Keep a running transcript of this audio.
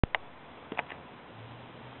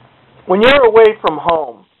When you're away from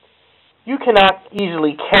home, you cannot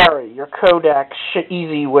easily carry your Kodak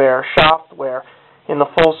EasyWare software in the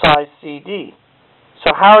full-size CD.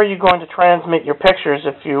 So how are you going to transmit your pictures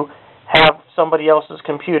if you have somebody else's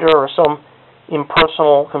computer or some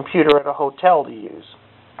impersonal computer at a hotel to use?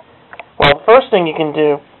 Well, the first thing you can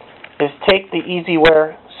do is take the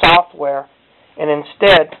EasyWare software and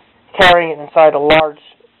instead carrying it inside a large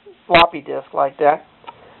floppy disk like that,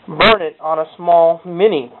 burn it on a small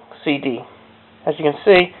mini CD. As you can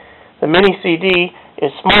see, the mini CD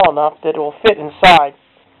is small enough that it will fit inside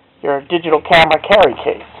your digital camera carry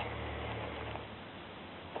case.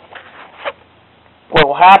 What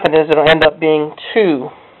will happen is it will end up being two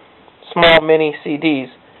small mini CDs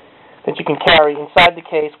that you can carry inside the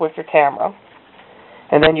case with your camera.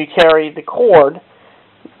 And then you carry the cord,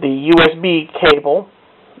 the USB cable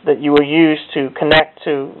that you will use to connect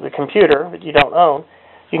to the computer that you don't own.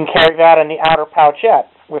 You can carry that in the outer pouchette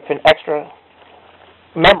with an extra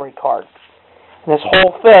memory card. And this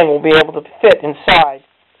whole thing will be able to fit inside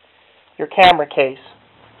your camera case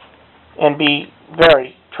and be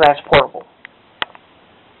very transportable.